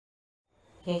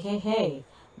Hey,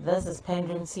 this is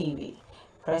Pendulum TV.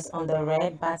 Press on the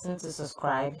red button to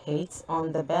subscribe, hit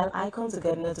on the bell icon to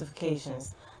get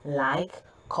notifications, like,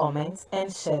 comment,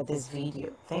 and share this video.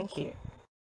 Thank you.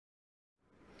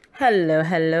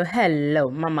 Hello,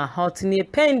 Mama Hot near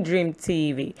Pendulum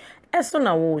TV. Eso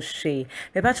na wo she.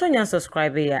 Me patro nya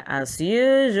subscribe ya as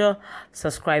usual.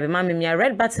 Subscribe mama me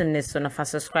red button ne so na fa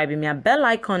subscribe me bell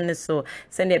icon ne so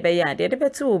send e be ya de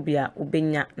betu obi a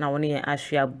obenya na woni ye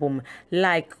ahwea bom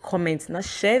like comment na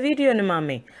share video ne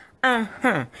mama.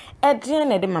 Edrian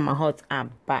na de Mama Hot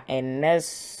aba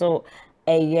eneso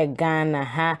eye Ghana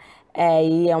ha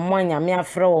ye mwanyame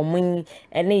afre wo mun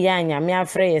ene ya anyame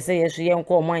afre ye se yeso ye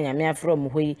nko mwanyame afre wo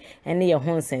hoyi ene ye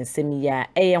ho nsensem ya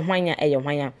eye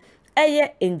hwanya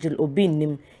eye Angel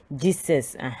Obinim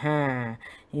Jesus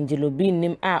Angel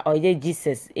Obinim oye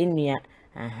Jesus enua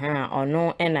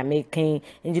ono ena making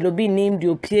Angel Obinim di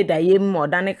opie da yem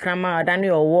odane krama odane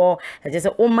owo eje se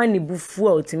oma ni bufu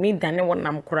a otimi dane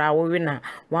wonam kora wo we na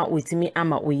wa otimi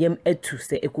ama oyem atu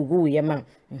se ekugu yema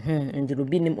Angel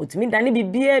Obinim otimi dane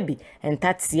bibia bi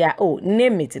entatia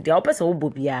name it de opese wo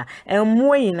bobia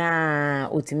enmoyi na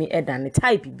otimi edane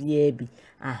type bibia bi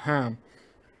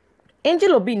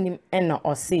Angel Obinim ena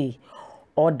ose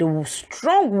or the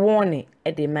strong warning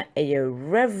edema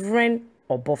Reverend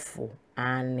Obofo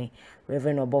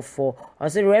Reverend Obofo or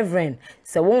say Reverend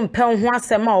say won pen ho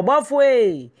asem a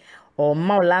Obofo or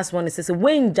ma last one say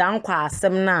when jankwa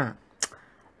asem na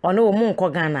ono wo mu nko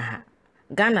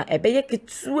Ghana ebeye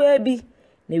ketua bi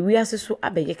na wiase so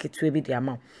abeye ketua bi de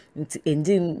ama nti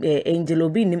Angel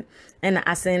Obinim ena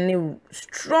asen ne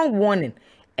strong warning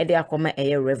e de akoma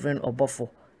Reverend Obofo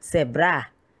say bra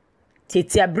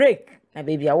tetia break na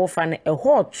baby a wo fa na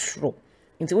hot tro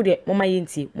nti wo de mama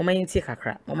yinti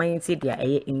kakra mama yinti dia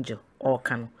Angel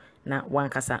ka no na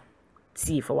wankasa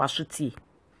tea for waso tea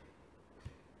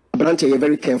Abrante, you're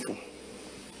very careful.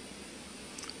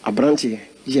 Abrante,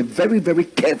 you're very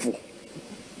careful.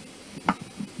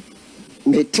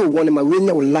 Me tell one of my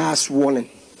last warning.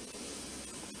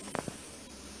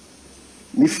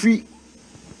 Me free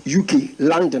UK,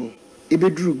 London,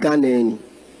 ebedru Ghana.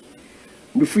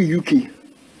 Me free UK,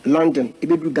 London,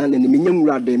 ebedru Ghana. Me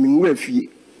nyamura de me nwe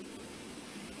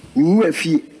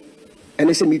fie.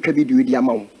 And say me twa do di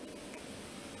amount.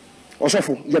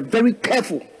 Osofo, you're very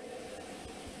careful.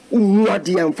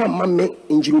 Unwadi and from mame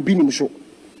Angel Obinim so.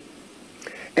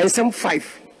 And some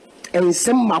 5. And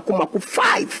some mako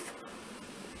 5.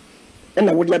 And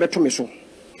I would like to me so.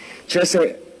 She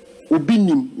say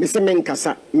Obinim, me say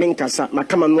menkasa,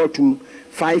 makama notum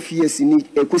 5 years in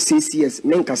it, echo 6 years,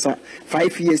 menkasa,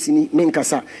 5 years in it,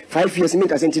 menkasa, 5 years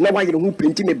menkasa, and now why you who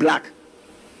paint me black.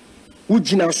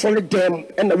 Ujina solid them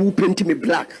and who paint me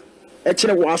black.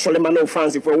 Actually, was solid man of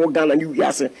fancy for what Ghana and you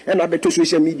yes, and I bet to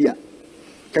social media.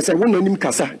 Kasa won nim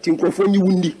kasa tinkrofo nyi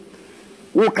wundi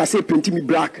wo kasa painting me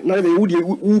black na they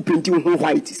wo painting who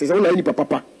white say won ni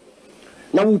papa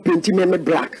na wo painting me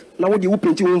black na wo de wo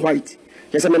painting who white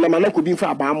kasa me na ko bi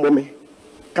fa aba ammo me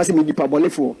kasa me dipa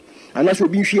bonefo ana so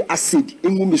bi hwe acid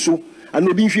enwu me so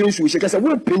ana obi hwe nsu kasa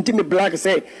wo painting me black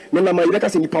say me na ma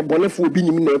kasa dipa bonefo obi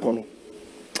nim na ekono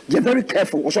you're very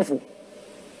careful osofo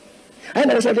I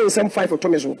na so dey some 5 for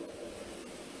tomeso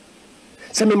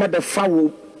say me mother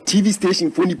foul TV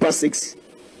station for Nipa 6.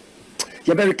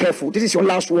 You're very careful. This is your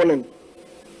last warning.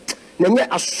 Nanya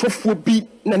asofo bi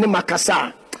na ne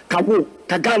makasa kawo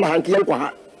kagana hanki yankwa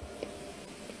ha.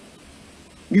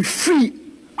 You free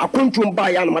akontum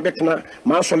ba ya no mabetena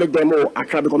ma solid demo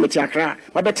Accra be committee Accra.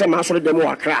 Mabetena ma solid demo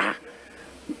Accra.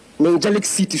 Na Angelic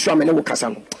City so amene wo kasa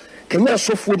no. Kenya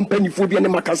asofo mpanifo bi ne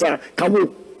makasa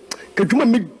kawo. Kaduma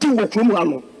me di wo krom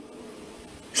ano.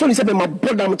 So ni se be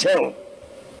mabodam chen.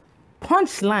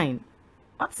 Punchline.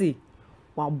 What's it?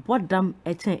 Wa bodam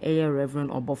echen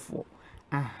Reverend Obofo.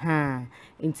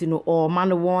 Into no or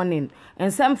man warning.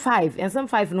 And some 5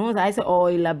 no I say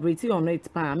elaborate on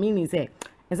it pa. Meaning say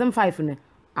and some 5 no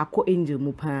ako Angel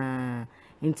mu pa.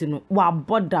 Into no wa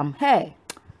bodam hey.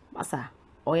 Masa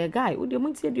your guy wo de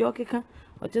muntie de okeka.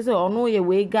 O che say ono ye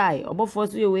we guy. Obofo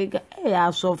so ye we guy. Eh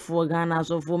asofo Ghana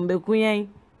asofo mbekuyen.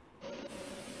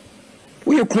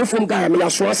 We a from guy, me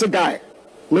a guy.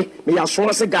 Me a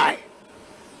source guy.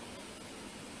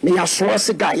 Me a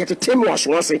source guy. Yet a team was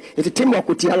source. Yet a team was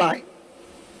could lie.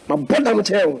 My bottom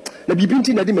tell. The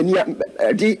bibinti na di mania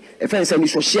di offense and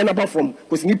so share about from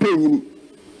was me paying me.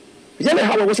 Yana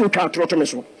how was so car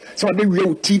so. So I did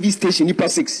real TV station Nipa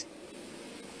 6.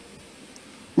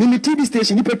 Mini TV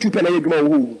station Nipa 2 pen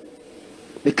who.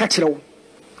 The catch now.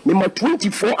 Me my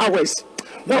 24 hours.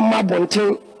 One my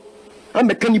bonten. I'm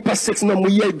a Nipa 6 no more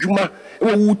year juma.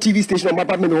 TV station on my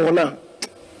apartment.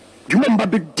 Jumamba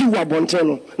be diwa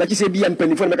bonteno na kise bi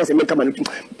ampanifo na kase meka manu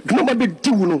jumamba be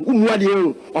diwu no umuade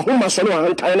o ahoma so no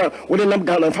antan na wo de nam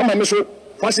Ghana fama me so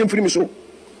fasem free me so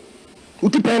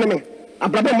uti pen me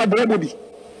abrabo ma bo bi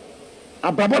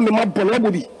abrabo me ma bo no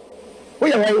bi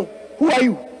who are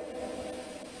you?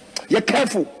 You're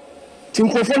careful.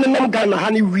 Tinkofo no nam Ghana ha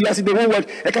ni wi ase the whole world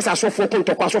e kasa asofo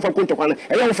kontokwa na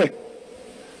e ya wo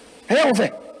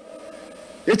fe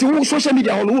eti wo social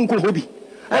media ho no wo nko hobi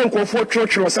I am for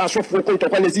church or so for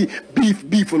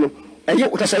beef no. And you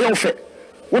can say,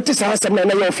 what is our seven and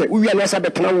a we are not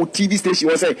TV station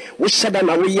was say, we shut down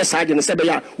away your side and said,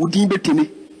 would deem betini.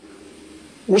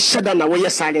 We shut down away your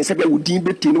side and said, would deem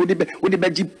betini with the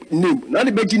Beji name. Not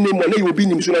the Beji name, when you will be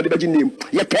named soon, the Beji name.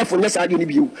 You're careful, yes, I didn't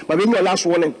you. But when your last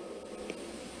warning.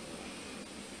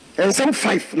 And some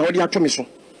 5 now the atomism.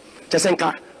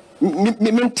 Jasenka,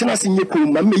 maintenance in your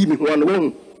room, and maybe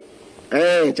one.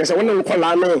 Just when we call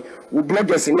our name, we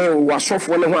bloggers in there, we are soft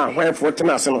one where for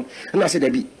Tenasino. And I said,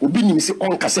 Debbie, we be in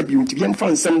on Casa Beauty, young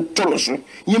fan some Tonoson,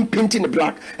 young painting the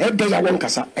black, a day I won't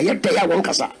casa, a yet day I won't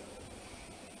casa.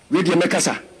 Radio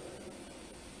Mecasa.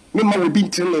 Mima will be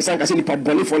telling us, I said, Pop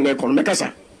Bonnie for Necon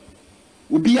Mecasa.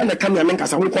 We be on the camera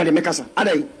Mecasa, we call the Mecasa. Are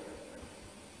they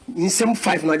in some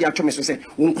 5 Nadia Thomas will say,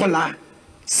 we call her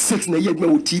 6 na year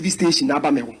TV station,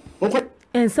 Abamel.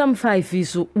 And some 5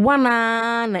 is one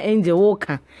na Angel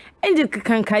Walker. Angel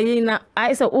can kayina.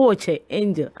 I said, watch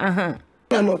Angel.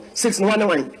 No, 6 no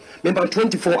 1 remember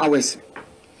 24 hours.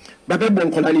 Baby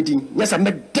bon colonity. Yes, I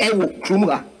met there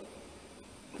Krumga.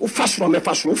 Who fast from me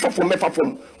fast, who from me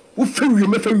from. Who fill you,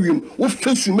 me fill you, who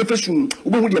face you, me face you, who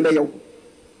would you mail?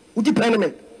 Who depend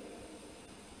me?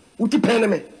 Who depend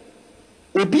me?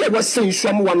 Obi was saying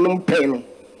someone no pain.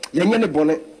 Yan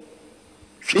bonnet.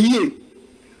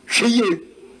 She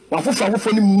wafufa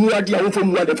wofo ni muade a wofo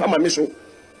muade fama me so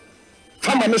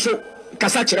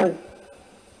kasa kire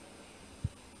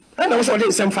and I was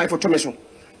already same 5 for Tomeso.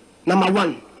 Number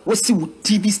 1 was see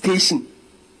TV station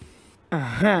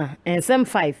and some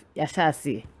 5 ya sha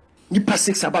see nipa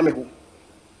 6 aba me ho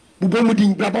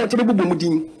bubomudin braba tebe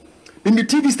bubomudin me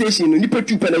TV station nipa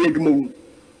 2 pa na yadwuma wo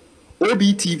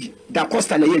OBTV da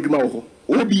Costa na yadwuma wo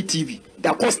OBTV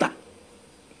da Costa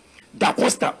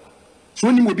so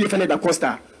when you be a Da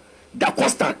Costa,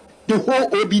 the whole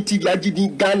OBTV,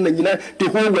 IGD, Ghana, the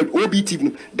whole world,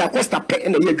 OBTV, Da Costa pay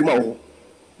and a year tomorrow.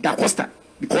 Da Costa,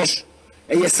 because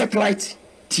a satellite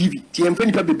TV, TM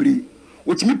Baby,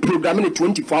 which me programming in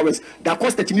 24 hours, Da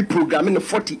Costa to me programming in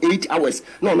 48 hours.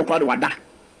 No, quite what that.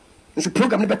 And so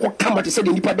program never come out to say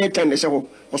the Nipa bedtime, the show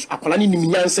was a colony in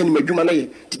Miansen,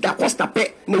 Medumana, Da Costa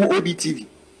pay no OBTV.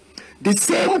 The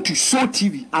same to Show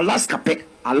TV, Alaska pay,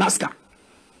 Alaska.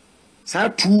 Sa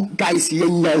 2 guys here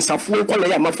nyansa fo kola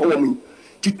ya mafa womu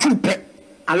ti 2 pe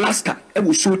Alaska e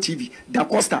wo Show TV Da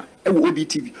Costa e wo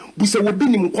OBTV bu se wo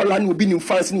binim kola na obi nim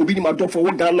fans na obi nim adofo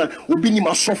wo Ghana obi nim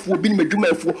asofo obi nim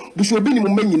adwumafo bu se obi nim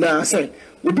manyina se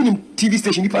obi nim TV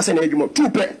station ni pase na adwuma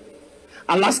 2 pe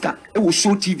Alaska e wo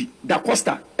Show TV Da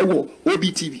Costa e wo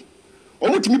OBTV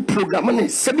omo timi program na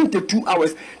 72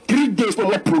 hours 3 days no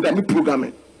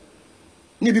programming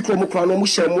ni bi kromo kwa no mo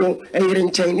hyamo eyere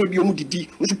nchen na bi omu didi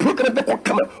nso program be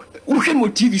kama wo hwe mo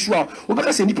TV so a wo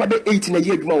beka se nipa be 8 na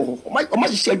ye adwuma wo ho o ma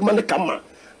hye adwuma ne kama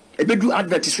e be do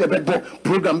advert so e be bo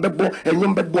program be bo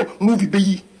enyom be bo movie be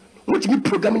yi wo timi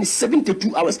program in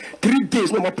 72 hours 3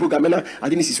 days no mo program na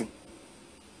ade ni siso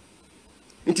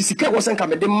nti sika wo sanka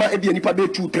me de ma e bi nipa be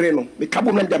 2 3 no me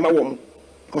kabo na de ma wo mo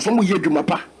ko so mo ye adwuma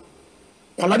pa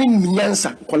kola ni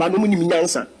minyansa kola no mu ni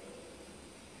minyansa.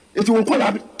 If you call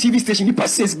a TV station, you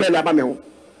pass 6 Ben Abameho.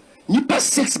 You pass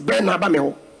 6 Ben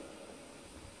Abameho.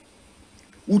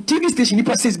 TV station, you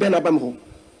pass 6 Ben Abameho.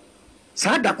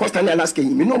 Sad Da Costa na Alaska.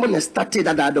 Me no man started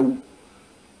that. Me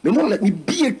no let me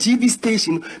be a TV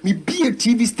station. Me be a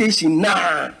TV station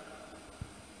nah.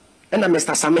 And I'm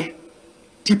Mr. Same.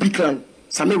 TP Clan.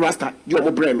 Same Rasta. You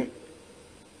are breme.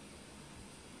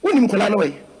 When you call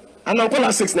anyway, and I'll call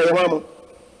her 6 na yawamo.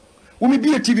 We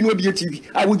be a TV, no be a TV.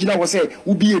 I would now say,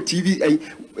 we be a TV,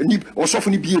 or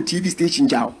soften be a TV station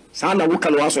jow. Sana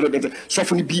Wokan was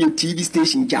soften be a TV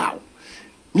station jow.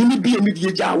 Mimi be a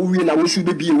media jow, we and I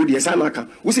should be a woody, Sanaka.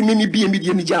 We say, Mimi be a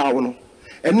media jow.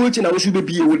 And watching I should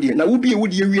be a woody. Now, will be a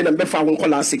woody, and a befa won't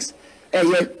call 6.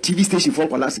 TV station for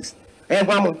call 6. And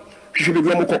Mama, she should be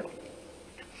Romoco.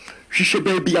 She should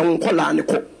be a won't call and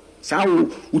a Sao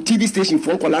TV station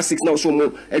phone call 6 now so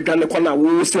mo e dwane kona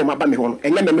wo se o maba me ho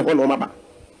enye me ho no maba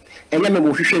enye me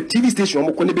mo hwehwe TV station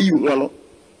mo kone be yi ho no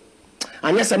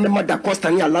anya se me ma Da Costa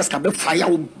ni Alaska be fire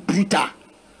wo brutal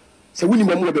se woni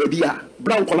mamu be bia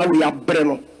brown kola wo ya bre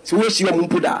no se wo hia mo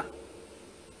mpuda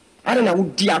I don't know who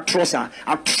dear trossa,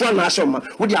 a tron asoma,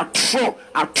 would you a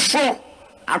tron,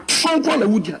 one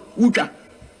woodja.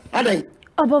 I don't.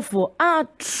 Above a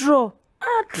tro,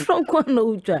 one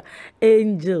uja,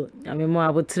 angel. I mean, more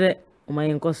about tre, my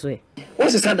uncle's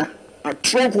What's the standard? A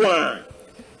trunk one.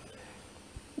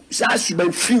 Says you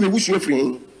been free with your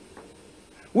friend.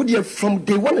 Would you from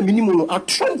day one a minimum a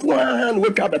trunk one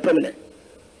work out a permanent?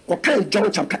 What kind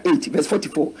John chapter 8, verse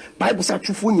 44? Bible says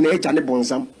true in age and the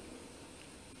bonsam.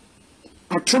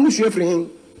 A trunk your friend.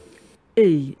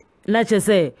 Eh, let's just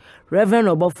say, Reverend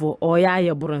Obofo, or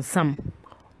ya bronsam.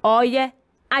 Or ye,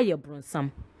 I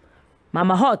bronsam.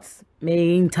 Mama Hot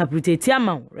may interpret it,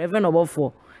 Reverend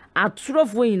Obofo. A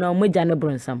trough way in our Majana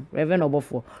bronsam, Reverend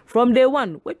Obofo. From day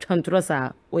one, which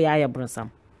controsa, or ya bronsam.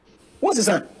 What's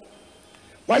this?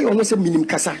 Why you almost a minim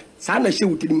casa? Sana she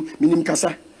would minim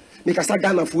casa. Make a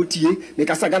sagana for tea, make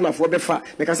a sagana for befa,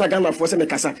 make a sagana for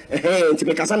semecasa, a hand to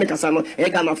make a sanacasano, a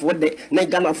gana for the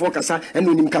negana for casa, and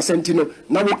minim casentino,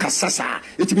 now casasa.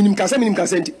 It's minim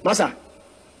casent, massa.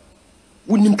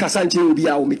 Wouldn't Casanti will be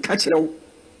our me catch it out.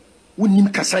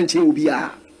 Wouldn't Casanti will be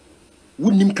our.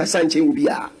 Wouldn't Casanti will be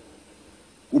our.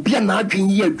 Will be an arguing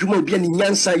year, Juma be an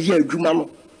Yansa year, Jumano.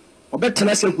 Or better,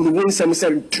 I said, who wants some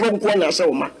trunk one or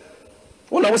so, ma.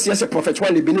 When I was yes a prophet,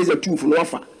 one Ebenezer 2 for no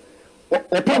offer.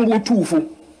 Or Pango 2 for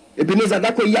Ebenezer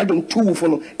that way yard on 2 for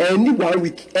no, any 1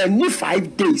 week, any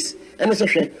 5 days. And as a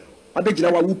share, I bet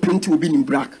you now will print to be in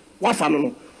black. What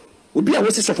fun will be a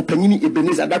waste of Panini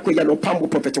Ebenezer that way yard or Pango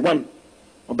prophet 1.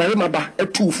 Or by remember a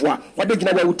 2 for what they can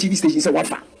about TV stations a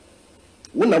wafa.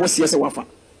 When I was yes a wafa.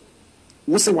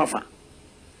 What's a wafa?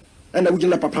 And I would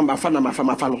not papa fana my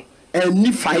fama.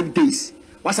 Any 5 days.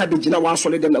 What's I begin now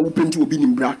solid and I will print to be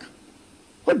in black.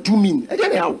 What do you mean? I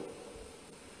don't know.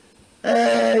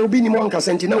 Obi ni mo anka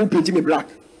senti na wo penti me black.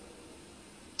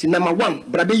 Ti number 1,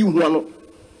 brabe you ho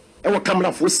no.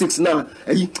 Camera 46 na,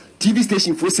 TV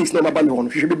station 46 na maba me ho no.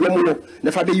 Hwehwe be mo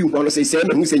na fa be you ho no say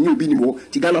na hu say nye obi ni mo.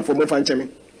 Ti Ghana for mo fa ncheme.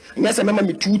 Anya say mama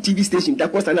me 2 TV station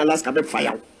that cost na Alaska be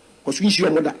fire. Cause we issue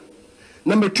mo da.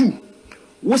 Number 2,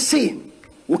 wo say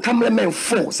wo cameraman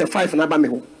 4 say 5 na ba me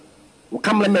ho. Wo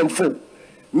cameraman 4.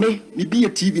 Me be a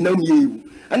TV na me you.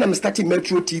 And I'm starting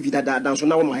Metro TV that so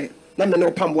now my na me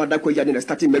no pambo adakwa ya na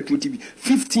starting Metro TV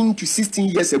 15 to 16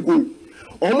 years ago.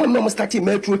 Omo no starting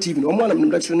Metro TV no omo na me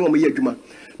that so no me adwuma.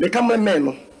 Me cameraman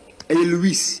no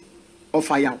Louis of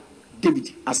Fire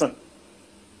David Asa.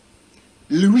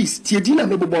 Louis tiedina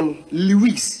me bobo no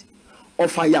Louis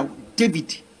of Fire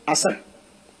David Asa.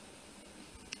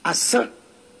 Asa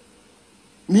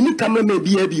mini cameraman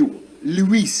bi ebio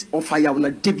Louis of Fire na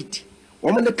David.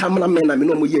 Omo the cameraman na me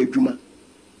no mo ye adwuma.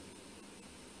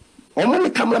 Omo the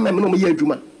cameraman no mo ye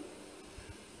adwuma.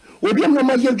 Obi am no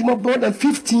mo ye adwuma more than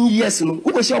 15 years no.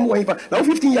 Wo go share mo wan fa. Now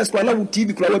 15 years kwa na wo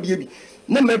TV kwa wa bi ebi.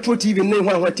 Na Metro TV na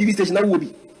hwa TV station na wo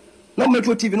bi. Na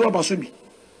Metro TV no abaso bi.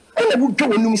 Ena bu dwo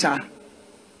wonum sa.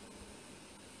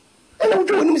 Ena bu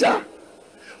dwo wonum sa.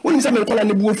 Wonum sa me kola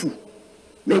ne buofu.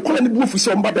 Me kola ne buofu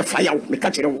se omba be fire wo. Me ka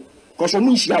kire wo. Cause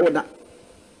omu nhia wo da.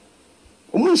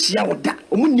 Omu nhia wo da.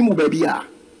 Omu nimu ba bia.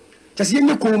 Just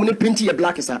yenye ko mu ne paint ye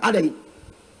black sa. Adai.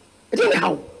 I don't know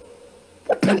how.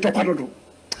 What pentokwa dodo?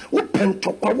 What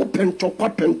pentokwa? What pentokwa?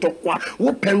 Pentokwa?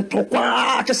 What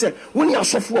pentokwa? Just say when you are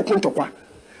sofu o kontokwa.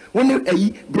 When you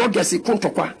bloggers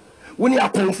kontokwa. When you are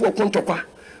konfu o kontokwa.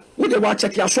 When they watch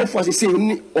check your sofu as they say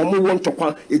ni omo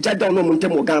wontokwa. E jada no monte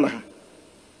mo Ghana.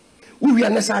 We are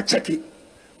nessa check it.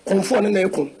 Konfu na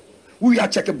ekon. We are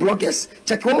check bloggers.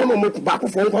 Check omo no mo back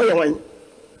for nko ye wan.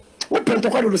 What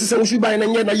pentokwa dodo say we should buy na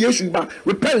nye na Yesu ba.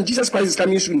 Repent, Jesus Christ is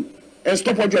coming soon. And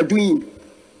stop what you are doing.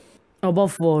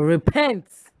 Obofo, repent.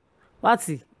 What's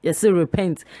it? You say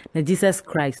repent. Na Jesus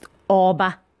Christ.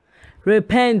 Oba.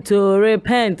 Repent, oh,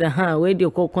 repent. Where do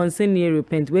you call concern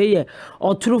repent? Where you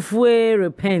or truthfully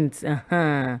repent?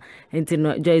 And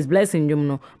no Joyce blessing you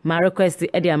no. My request is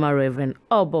Eddie Ama Reverend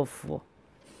Obofo.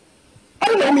 I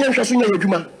don't know me and Shasunya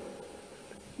Wajuma.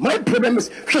 My problem is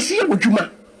Shasunya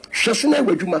Wajuma. Shasunya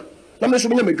Wajuma. Na me so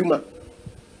me Wajuma.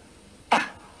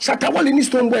 Shata wali ni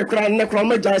stone boy kra na kra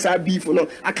ma jasa beef no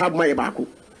aka my bako.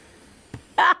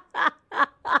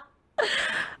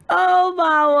 Oh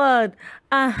my word.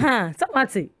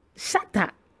 Somebody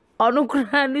shata onu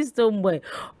kra ni stone boy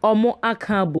omo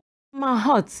aka Mama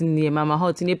Hot ni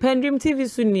Pendream TV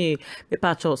so ni me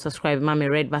patcho subscribe mama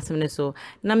red button ne so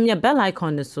na me bell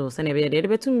icon ne so se ne be de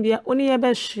betum bia oni ye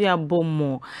be share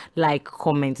bomo like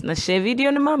comment na share video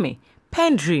ne mama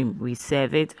Pendream we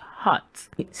serve it hot.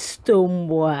 Stone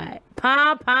boy.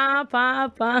 Pa.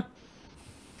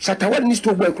 Shata wali ni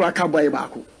stone boy kra aka boy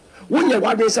bako. Wonye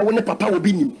wade say woni papa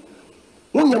obi nim.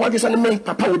 Wonye wade say ne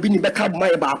papa obi nim be ka boy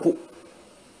bako.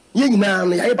 ye nyina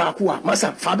na yae ba ko a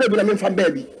masa fa ba bi na me fa ba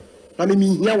bi na me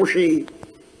hia wo hwe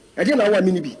e de na wa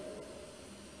mi ni bi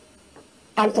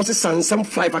an ko se sansam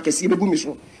 5 akese be bu mi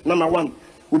so na 1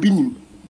 obi nim